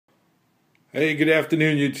Hey, good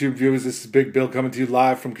afternoon, YouTube viewers. This is Big Bill coming to you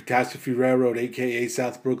live from Catastrophe Railroad, aka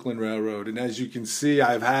South Brooklyn Railroad. And as you can see,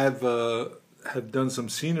 have done some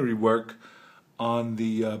scenery work on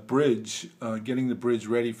the bridge, getting the bridge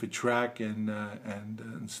ready for track and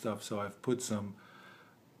stuff. So I've put some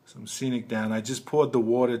scenic down. I just poured the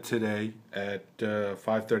water today at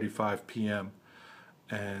 5:35 p.m.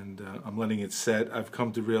 and I'm letting it set. I've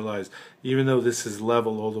come to realize, even though this is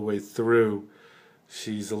level all the way through,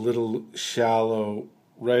 she's a little shallow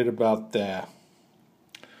right about there.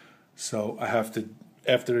 So I have to,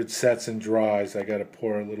 after it sets and dries, I got to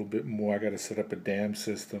pour a little bit more. I got to set up a dam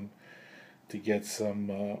system to get some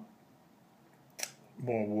more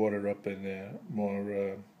water up in there,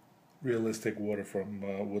 more realistic water from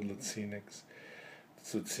Woodland Scenics.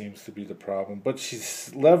 That's what seems to be the problem. But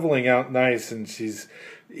she's leveling out nice and she's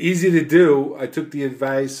easy to do. I took the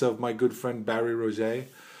advice of my good friend Barry Roget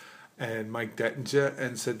and Mike Dettinger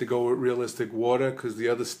and said to go with realistic water because the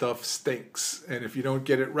other stuff stinks. And if you don't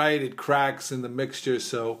get it right, it cracks in the mixture.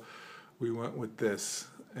 So we went with this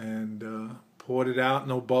and poured it out,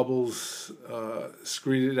 no bubbles,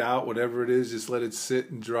 screed it out, whatever it is, just let it sit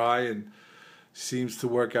and dry, and seems to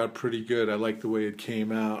work out pretty good. I like the way it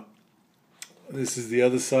came out. This is the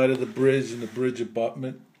other side of the bridge and the bridge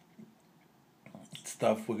abutment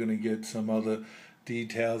stuff. We're going to get some other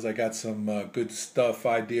details. I got some good stuff,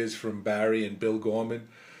 ideas from Barry and Bill Gorman.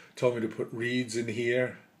 Told me to put reeds in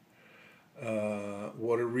here,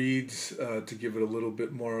 water reeds, to give it a little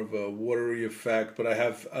bit more of a watery effect. But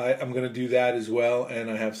I'm going to do that as well, and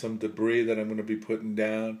I have some debris that I'm going to be putting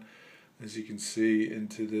down, as you can see,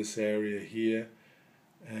 into this area here,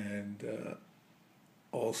 and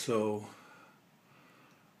also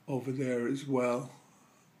over there as well.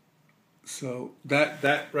 So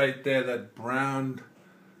that right there, that brown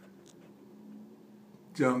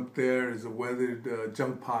junk there, is a weathered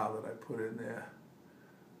junk pile that I put in there.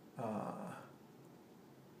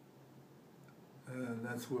 And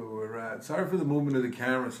that's where we're at. Sorry for the movement of the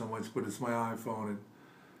camera so much, but it's my iPhone and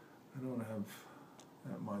I don't have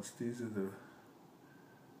that much. These are the...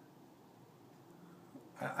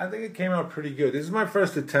 I think it came out pretty good. This is my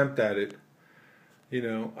first attempt at it. You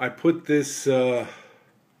know, I put this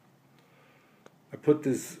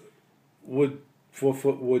wood,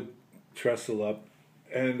 4-foot wood trestle up,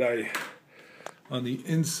 and on the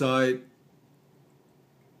inside,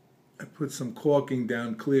 I put some caulking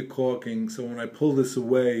down, clear caulking, so when I pull this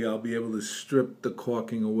away, I'll be able to strip the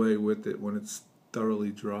caulking away with it when it's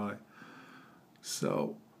thoroughly dry.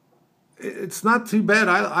 So it's not too bad.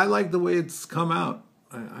 I like the way it's come out.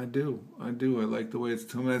 I do. I like the way it's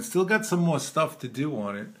coming. It's still got some more stuff to do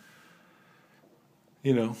on it.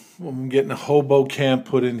 You know, I'm getting a hobo camp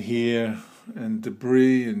put in here and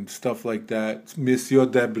debris and stuff like that. Monsieur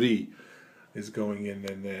Debris is going in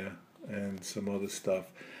there and some other stuff.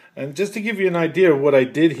 And just to give you an idea of what I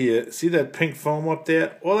did here, see that pink foam up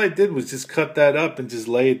there? All I did was just cut that up and just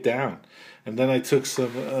lay it down. And then I took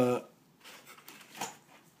some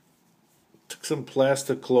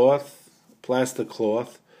plastic cloth,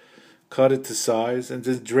 cut it to size, and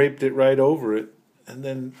just draped it right over it. And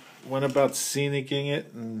then went about scenicking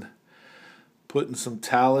it and putting some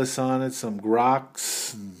talus on it, some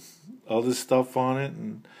rocks and other stuff on it,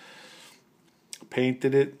 and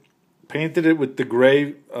painted it with the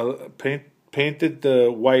gray, painted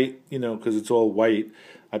the white, you know, because it's all white.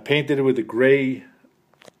 I painted it with the gray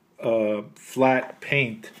flat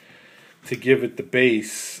paint to give it the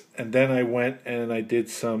base, and then I went and I did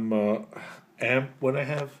some what I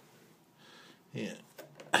have, yeah,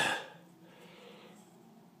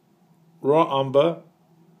 raw umber.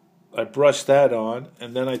 I brushed that on,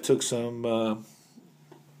 and then I took some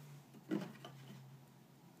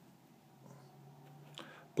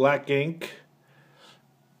black ink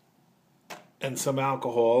and some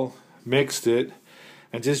alcohol, mixed it,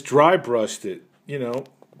 and just dry brushed it. You know,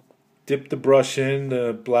 dipped the brush in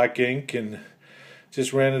the black ink and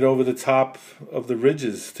just ran it over the top of the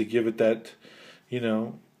ridges to give it that, you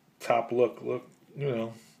know, top look, you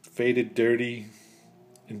know, faded, dirty,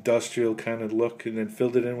 industrial kind of look, and then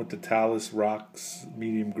filled it in with the talus rocks,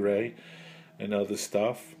 medium gray, and other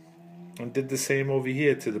stuff, and did the same over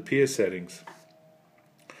here to the pier settings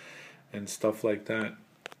and stuff like that.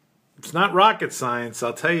 It's not rocket science,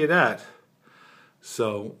 I'll tell you that.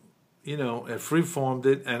 So, you know, it freeformed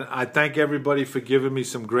it, and I thank everybody for giving me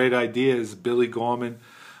some great ideas. Billy Gorman,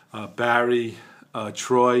 Barry,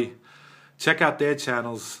 Troy. Check out their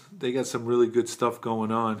channels. They got some really good stuff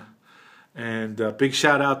going on. And big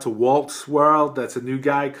shout out to Walt's World. That's a new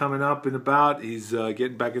guy coming up and about. He's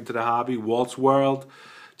getting back into the hobby. Walt's World.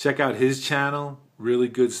 Check out his channel. Really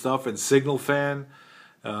good stuff. And Signal Fan.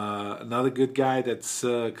 Another good guy that's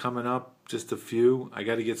coming up, just a few. I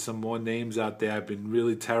got to get some more names out there. I've been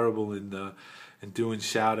really terrible in doing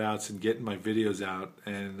shout outs and getting my videos out,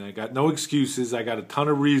 and I got no excuses. I got a ton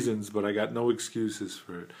of reasons, but I got no excuses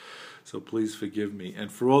for it. So please forgive me.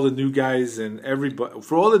 And for all the new guys and everybody,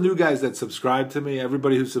 for all the new guys that subscribe to me,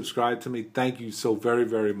 everybody who subscribed to me, thank you so very,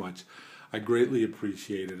 very much. I greatly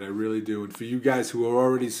appreciate it. I really do. And for you guys who are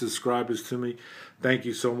already subscribers to me, thank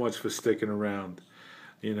you so much for sticking around.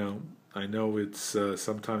 You know, I know it's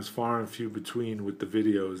sometimes far and few between with the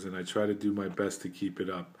videos, and I try to do my best to keep it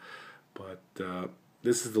up. But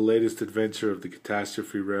this is the latest adventure of the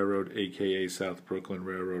Catastrophe Railroad, a.k.a. South Brooklyn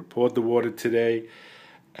Railroad. Poured the water today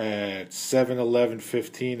at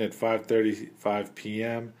 7:11:15 at 5:35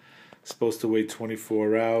 p.m. Supposed to wait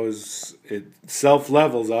 24 hours. It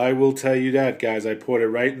self-levels, I will tell you that, guys. I poured it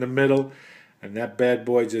right in the middle, and that bad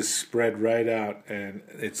boy just spread right out, and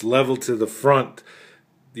it's level to the front.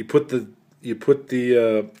 You put the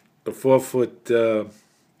 4-foot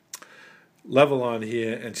level on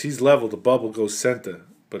here, and she's level. The bubble goes center,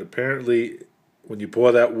 but apparently, when you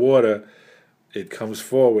pour that water, it comes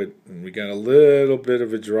forward, and we got a little bit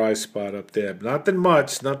of a dry spot up there. Nothing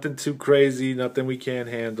much, nothing too crazy, nothing we can't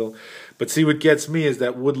handle. But see, what gets me is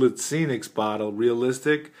that Woodland Scenics bottle,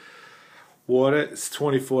 realistic water, it's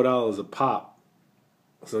 $24 a pop.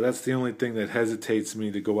 So that's the only thing that hesitates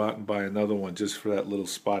me to go out and buy another one just for that little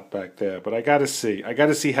spot back there. But I got to see. I got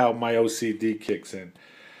to see how my OCD kicks in.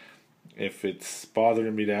 If it's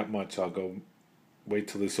bothering me that much, I'll go wait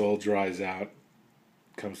till this all dries out,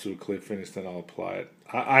 comes to a clear finish, then I'll apply it.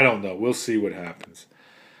 I don't know. We'll see what happens.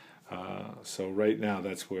 So right now,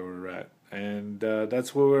 that's where we're at. And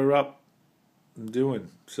that's where we're up and doing.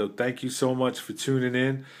 So thank you so much for tuning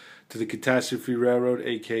in to the Catastrophe Railroad,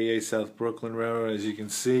 a.k.a. South Brooklyn Railroad. As you can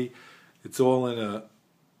see, it's all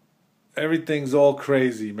everything's all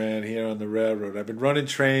crazy, man, here on the railroad. I've been running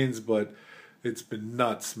trains, but it's been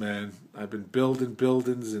nuts, man. I've been building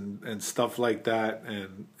buildings and stuff like that,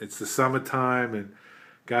 and it's the summertime, and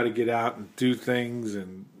got to get out and do things,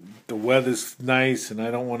 and the weather's nice, and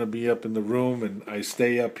I don't want to be up in the room, and I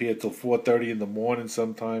stay up here till 4:30 in the morning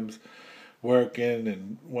sometimes, working,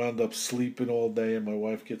 and wound up sleeping all day, and my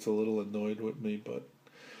wife gets a little annoyed with me. But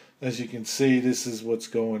as you can see, this is what's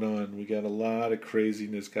going on. We got a lot of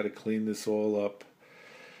craziness. Got to clean this all up.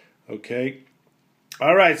 Okay?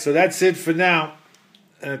 All right, so that's it for now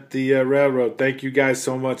at the railroad. Thank you guys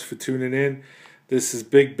so much for tuning in. This is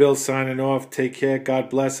Big Bill signing off. Take care. God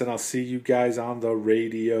bless, and I'll see you guys on the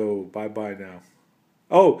radio. Bye-bye now.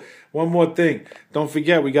 Oh, one more thing. Don't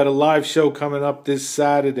forget, we got a live show coming up this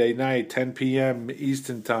Saturday night, 10 p.m.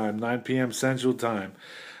 Eastern Time, 9 p.m. Central Time.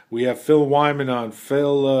 We have Phil Wyman on,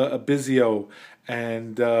 Phil Abizio,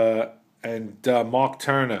 and Mark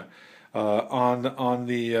Turner on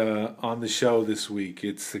the show this week.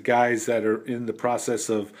 It's the guys that are in the process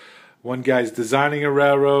of, one guy's designing a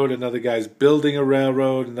railroad, another guy's building a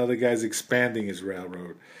railroad, another guy's expanding his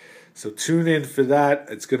railroad. So tune in for that.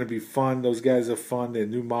 It's going to be fun. Those guys are fun. They're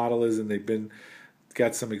new modelers, and they've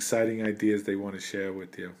got some exciting ideas they want to share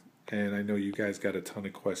with you. And I know you guys got a ton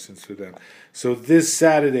of questions for them. So this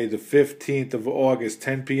Saturday, the 15th of August,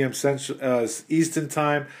 10 p.m. Central, Eastern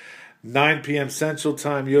Time, 9 p.m. Central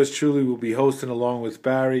Time, yours truly will be hosting along with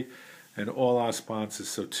Barry and all our sponsors.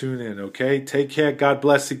 So tune in, okay? Take care. God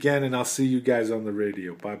bless again, and I'll see you guys on the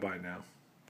radio. Bye-bye now.